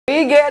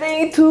We're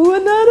getting to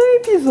another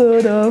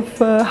episode of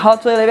How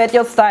to Elevate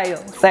Your Style,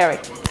 sorry.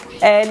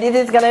 And this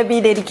is gonna be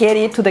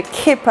dedicated to the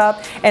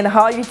K-pop and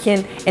how you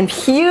can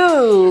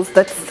infuse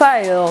that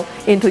style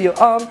into your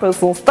own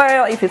personal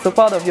style if it's a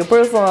part of your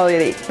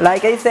personality.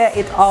 Like I said,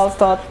 it all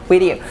starts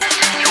with you.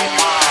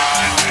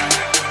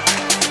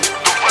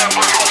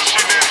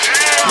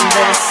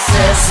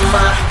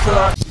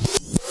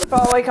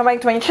 Welcome back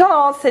to my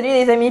channel. Salut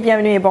les amis,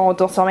 bienvenue et bon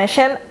retour sur ma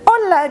chaîne.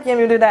 Hola,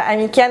 bienvenue à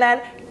mi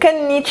canal.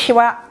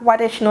 Konnichiwa,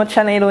 watashi no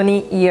channel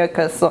ni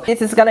yokoso.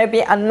 This is gonna be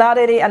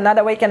another day,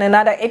 another week, and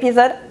another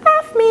episode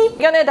of me.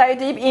 We're gonna dive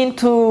deep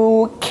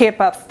into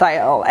K-pop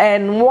style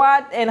and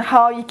what and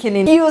how you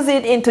can use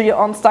it into your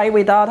own style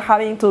without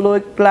having to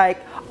look like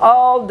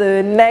all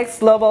the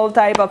next level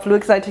type of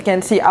looks that you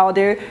can see out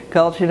there.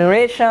 Girl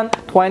Generation,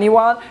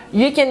 21.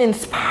 You can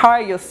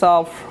inspire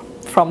yourself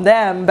from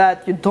them,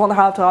 but you don't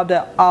have to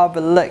have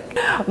the look.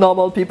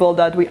 Normal people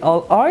that we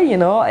all are, you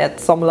know, at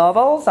some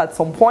levels, at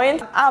some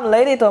point. I'm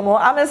Lady Tomo,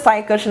 I'm a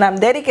style coach, and I'm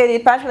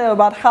dedicated, passionate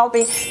about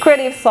helping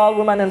creative soul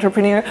women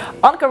entrepreneurs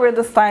uncover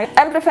the style,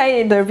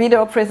 amplify their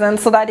video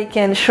presence so that they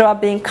can show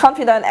up being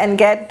confident and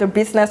get the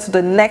business to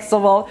the next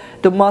level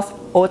the most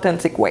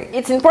authentic way.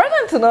 It's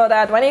important to know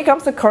that when it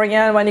comes to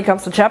Korean, when it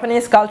comes to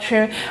Japanese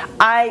culture,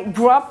 I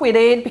grew up with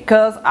it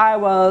because I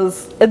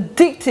was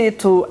addicted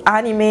to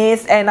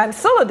animes, and I'm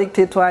still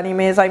addicted to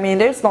animes. I mean,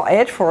 there's no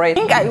age for it. I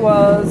think I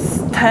was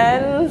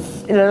 10,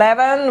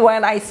 11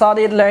 when I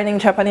started learning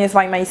Japanese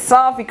by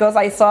myself because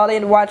I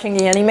started watching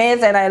the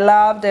animes and I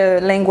love the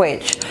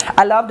language.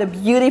 I love the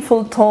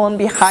beautiful tone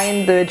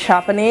behind the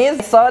Japanese.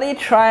 I started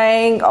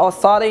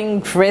starting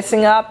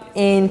dressing up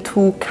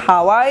into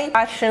kawaii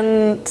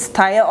fashion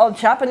style or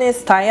Japanese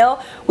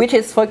style, which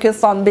is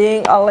focused on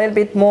being a little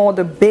bit more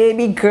the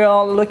baby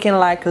girl looking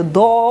like a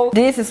doll.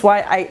 This is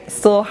why I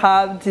still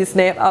have this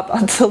name up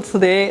until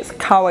today, it's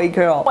kawaii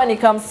girl. When it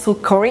comes to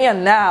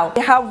Korean now,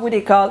 they have what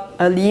they call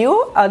a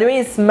liu. A liu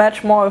is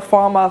much more a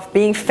form of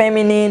being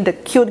feminine, the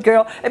cute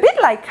girl, a bit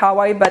like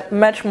kawaii but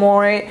much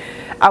more,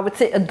 I would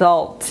say,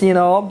 adult, you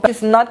know. But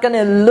she's not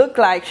gonna look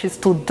like she's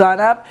too done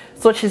up,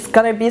 so she's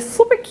gonna be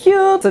super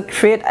cute. It's a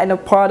trait and a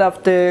part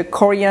of the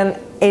Korean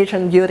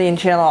Asian beauty in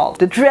general.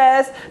 The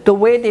dress, the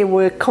way they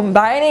were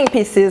combining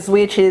pieces,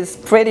 which is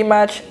pretty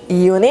much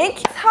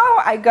unique. That's how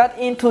I got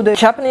into the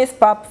Japanese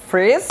pop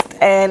first,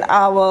 and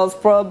I was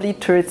probably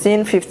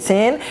 13,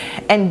 15,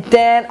 and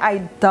then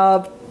I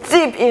dove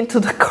deep into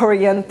the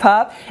Korean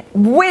pop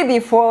way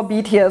before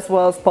BTS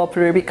was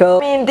popular,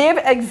 because I mean they've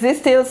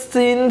existed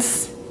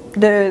since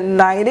the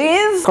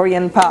 90s.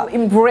 Korean pop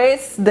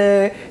embrace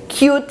the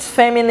cute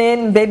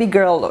feminine baby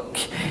girl look.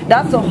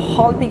 That's the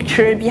whole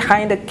picture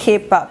behind the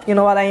K-pop, you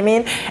know what I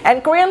mean?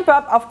 And Korean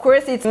pop, of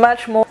course, it's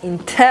much more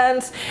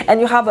intense and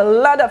you have a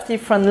lot of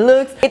different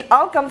looks. It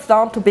all comes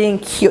down to being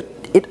cute.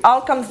 It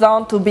all comes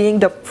down to being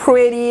the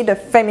pretty, the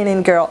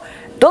feminine girl.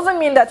 Doesn't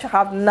mean that you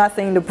have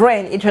nothing in the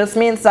brain. It just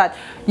means that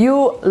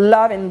you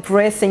love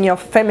embracing your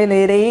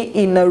femininity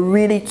in a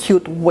really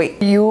cute way.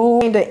 You,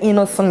 the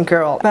innocent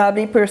girl,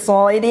 bubbly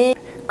personality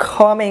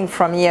coming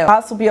from you. It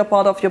has to be a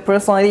part of your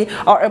personality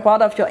or a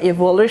part of your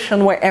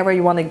evolution wherever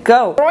you want to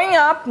go. Growing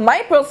up,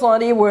 my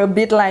personality were a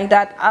bit like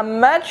that. I'm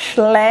much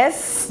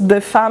less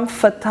the femme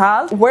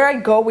fatale. Where I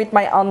go with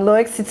my own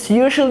looks, it's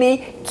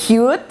usually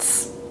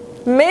cute,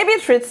 maybe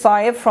street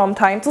style from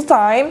time to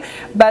time,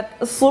 but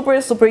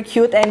super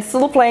cute and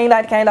still playing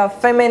that kind of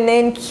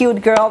feminine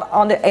cute girl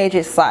on the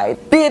edges side.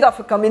 Bit of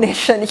a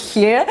combination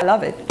here. I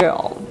love it,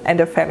 girl and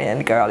the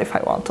feminine girl if I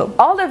want to.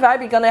 All the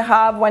vibe you're gonna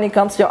have when it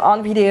comes to your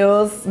own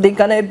videos, they're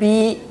gonna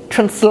be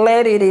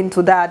translated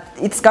into that.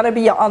 It's gonna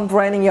be your own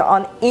branding, your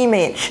own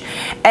image,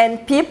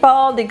 and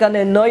people, they're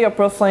gonna know your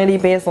personality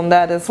based on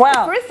that as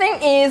well. First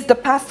thing is the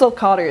pastel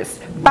colors.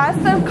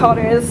 Pastel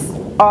colors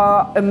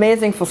are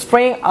amazing for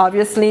spring,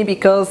 obviously,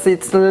 because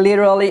it's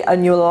literally a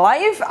new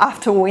life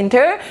after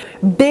winter.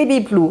 Baby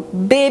blue,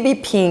 baby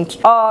pink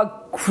are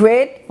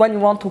great when you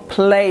want to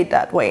play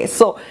that way.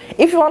 So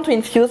if you want to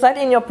infuse that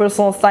in your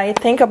personal style,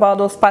 think about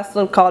those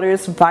pastel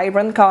colors,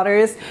 vibrant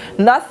colors,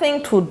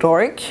 nothing too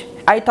dark.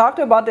 I talked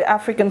about the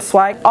African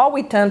swag. All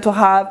we tend to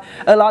have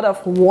a lot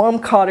of warm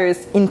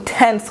colors,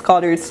 intense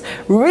colors,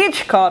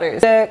 rich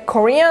colors. The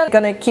Korean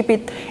gonna keep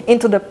it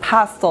into the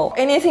pastel.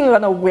 Anything you're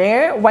gonna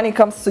wear when it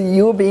comes to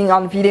you being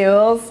on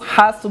videos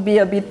has to be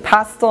a bit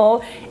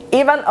pastel.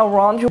 Even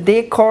around you,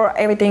 decor,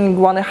 everything you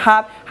want to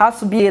have has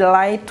to be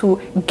light to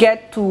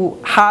get to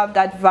have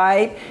that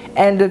vibe,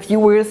 and the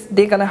viewers,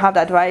 they're gonna have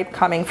that vibe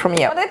coming from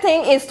you. Another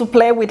thing is to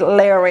play with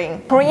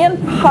layering. Korean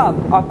pop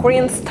or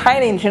Korean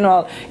style in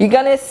general, you're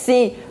gonna see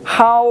see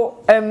how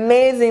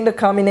amazing the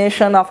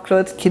combination of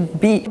clothes could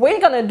be. The way you're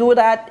gonna do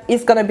that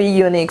is gonna be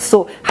unique.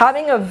 So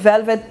having a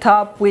velvet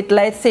top with,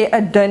 let's say,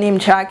 a denim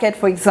jacket,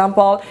 for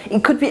example,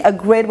 it could be a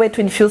great way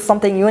to infuse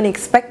something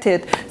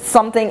unexpected,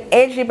 something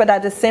edgy, but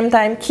at the same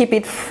time keep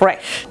it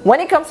fresh. When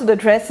it comes to the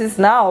dresses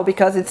now,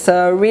 because it's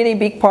a really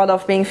big part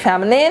of being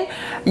feminine,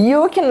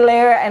 you can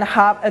layer and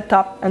have a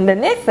top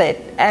underneath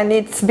it, and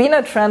it's been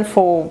a trend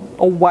for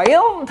a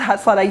while.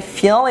 That's what I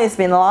feel it's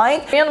been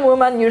like. Korean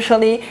women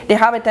usually, they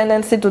have a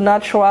tendency to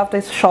not show off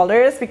their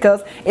shoulders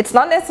because it's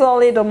not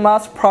necessarily the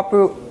most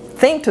proper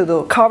thing to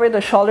do. Cover the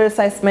shoulders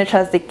as much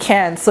as they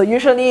can. So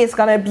usually it's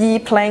gonna be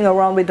playing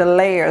around with the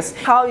layers.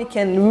 How you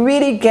can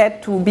really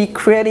get to be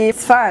creative,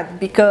 it's fun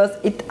because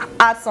it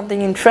adds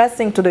something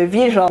interesting to the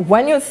visual.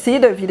 When you see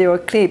the video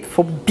clip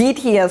for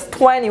BTS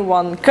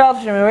 21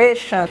 Girls'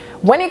 Generation,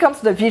 when it comes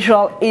to the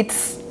visual,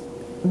 it's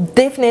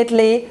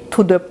definitely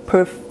to the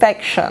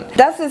perfection.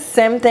 That's the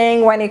same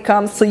thing when it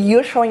comes to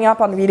you showing up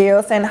on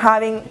videos and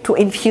having to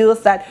infuse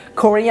that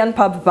Korean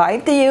pop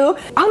vibe to you.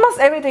 Almost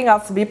everything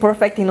has to be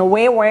perfect in a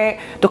way where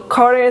the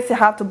colors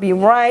have to be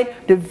right,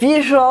 the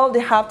visual they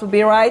have to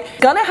be right.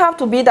 It's gonna have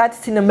to be that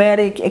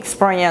cinematic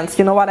experience,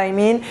 you know what I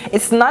mean?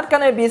 It's not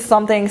gonna be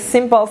something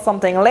simple,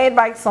 something laid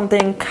back,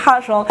 something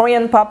casual.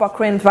 Korean pop or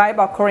Korean vibe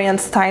or Korean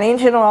style in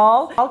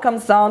general all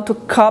comes down to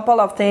a couple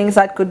of things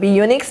that could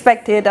be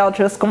unexpected or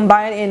just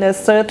combined in a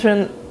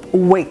certain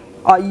way,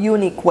 a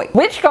unique way,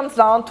 which comes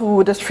down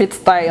to the street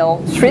style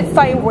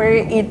where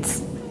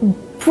it's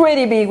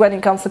pretty big when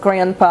it comes to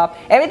Korean pop.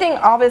 Everything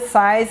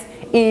oversized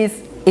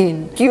is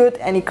in cute,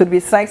 and it could be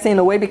sexy in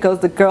a way because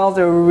the girls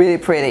are really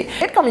pretty. A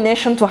great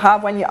combination to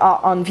have when you are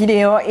on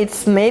video,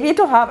 it's maybe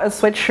to have a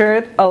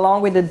sweatshirt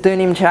along with a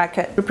denim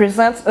jacket. It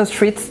represents a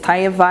street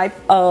style vibe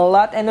a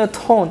lot and a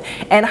tone,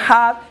 and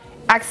have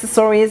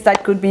accessories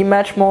that could be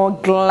much more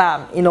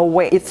glam in a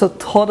way. It's a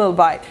total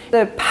vibe.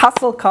 The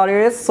pastel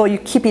colors, so you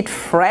keep it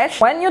fresh.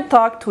 When you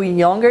talk to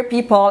younger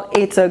people,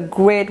 it's a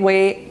great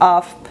way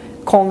of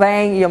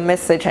conveying your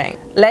messaging.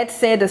 Let's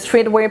say the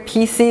streetwear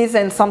pieces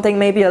and something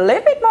maybe a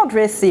little bit more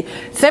dressy.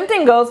 Same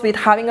thing goes with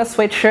having a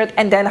sweatshirt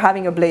and then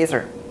having a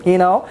blazer. You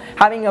know,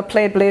 having a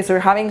plaid blazer,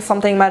 having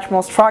something much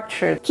more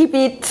structured. Keep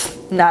it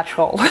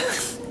natural.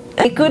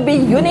 It could be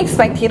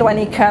unexpected when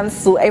it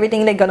comes to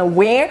everything they're gonna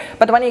wear,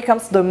 but when it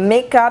comes to the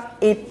makeup,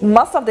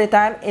 most of the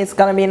time it's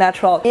gonna be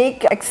natural.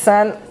 Big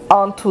accent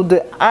onto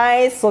the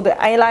eyes, so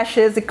the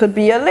eyelashes, it could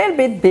be a little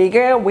bit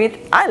bigger with,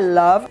 I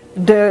love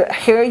the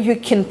hair. You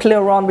can play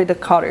around with the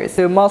colors,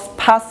 the most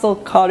pastel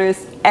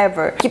colors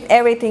ever. Keep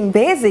everything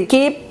basic.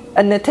 Keep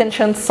an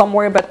attention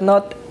somewhere but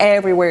not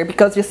everywhere,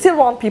 because you still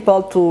want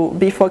people to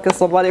be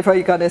focused on whatever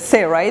you're gonna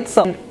say, right?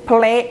 So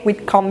play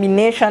with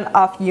combination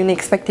of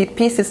unexpected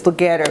pieces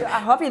together. I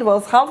hope it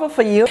was helpful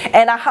for you,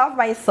 and I have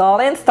my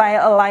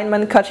SOUL+STYLE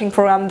alignment coaching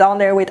program down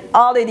there with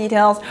all the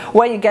details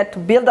where you get to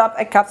build up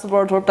a capsule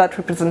wardrobe that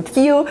represents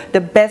you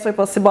the best way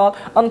possible,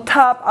 on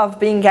top of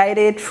being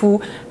guided through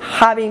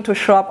having to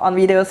show up on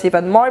videos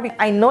even more.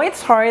 I know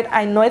it's hard,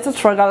 I know it's a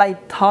struggle, I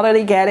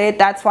totally get it.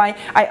 That's why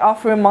I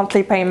offer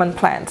monthly payment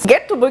plans.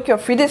 Get to book your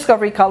free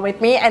discovery call with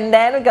me, and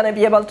then we're gonna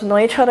be able to know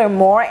each other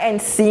more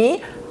and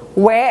see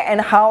where and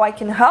how I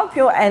can help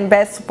you and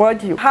best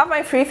support you. I have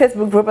my free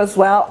Facebook group as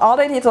well. All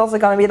the details are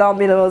gonna be down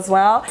below as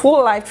well.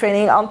 Full live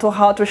training onto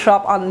how to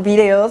shop on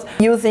videos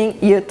using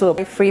YouTube.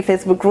 My free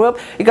Facebook group,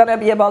 you're gonna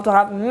be able to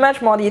have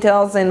much more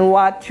details than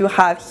what you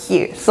have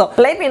here. So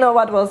let me know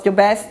what was your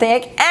best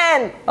take,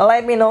 and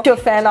let me know if you're a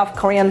fan of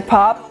Korean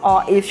pop,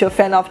 or if you're a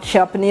fan of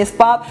Japanese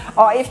pop,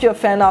 or if you're a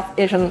fan of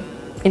Asian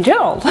in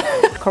general.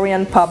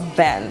 Korean pop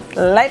band.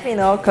 Let me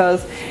know,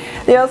 because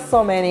there are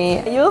so many.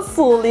 I used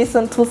to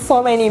listen to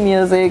so many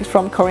music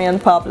from Korean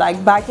pop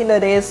like back in the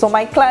days, so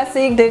my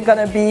classic, they're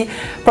gonna be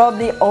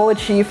probably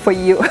OG for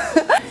you.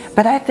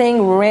 But I think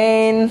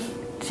Rain,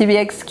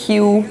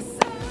 TVXQ,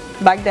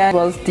 back then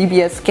was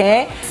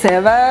DBSK,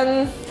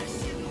 7,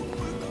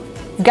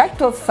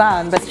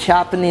 Gakto-san, but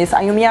Japanese.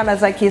 Ayumi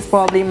Yamazaki is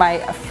probably my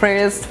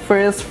first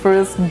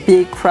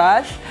big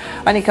crush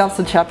when it comes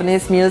to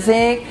Japanese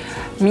music.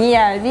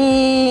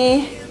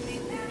 Miyari.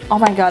 Oh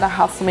my god, I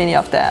have so many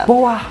of them.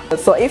 Wow.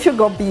 So if you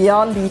go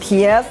beyond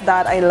BTS,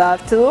 that I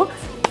love too,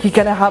 you're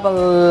gonna have a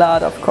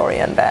lot of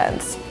Korean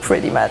bands.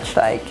 Pretty much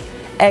like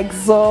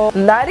EXO.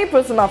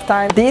 90% of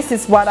time, this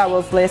is what I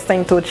was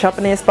listening to,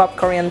 Japanese pop,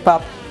 Korean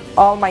pop,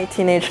 all my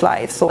teenage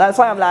life. So that's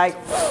why I'm like,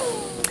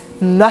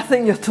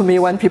 nothing new to me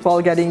when people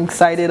are getting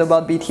excited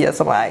about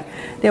BTS. I'm like,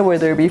 they were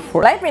there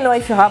before. Let me know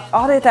if you have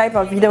other type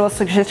of video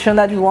suggestions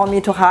that you want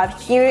me to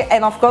have here,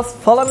 and of course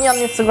follow me on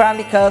Instagram,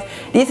 because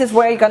this is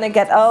where you're gonna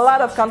get a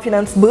lot of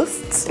confidence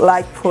boosts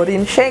like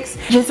protein shakes.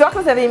 J'espère que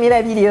vous avez aimé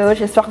la vidéo,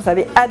 j'espère que vous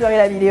avez adoré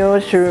la vidéo.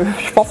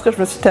 Je pense que je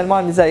me suis tellement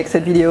amusée avec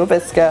cette vidéo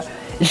parce que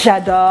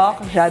j'adore.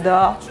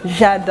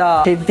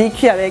 J'ai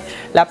vécu avec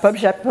la pop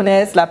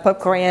japonaise, la pop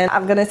coréenne.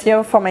 I'm gonna see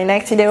you for my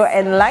next video,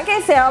 and like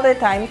I say all the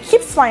time,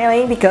 keep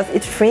smiling because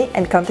it's free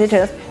and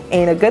contagious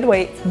in a good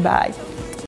way. Bye.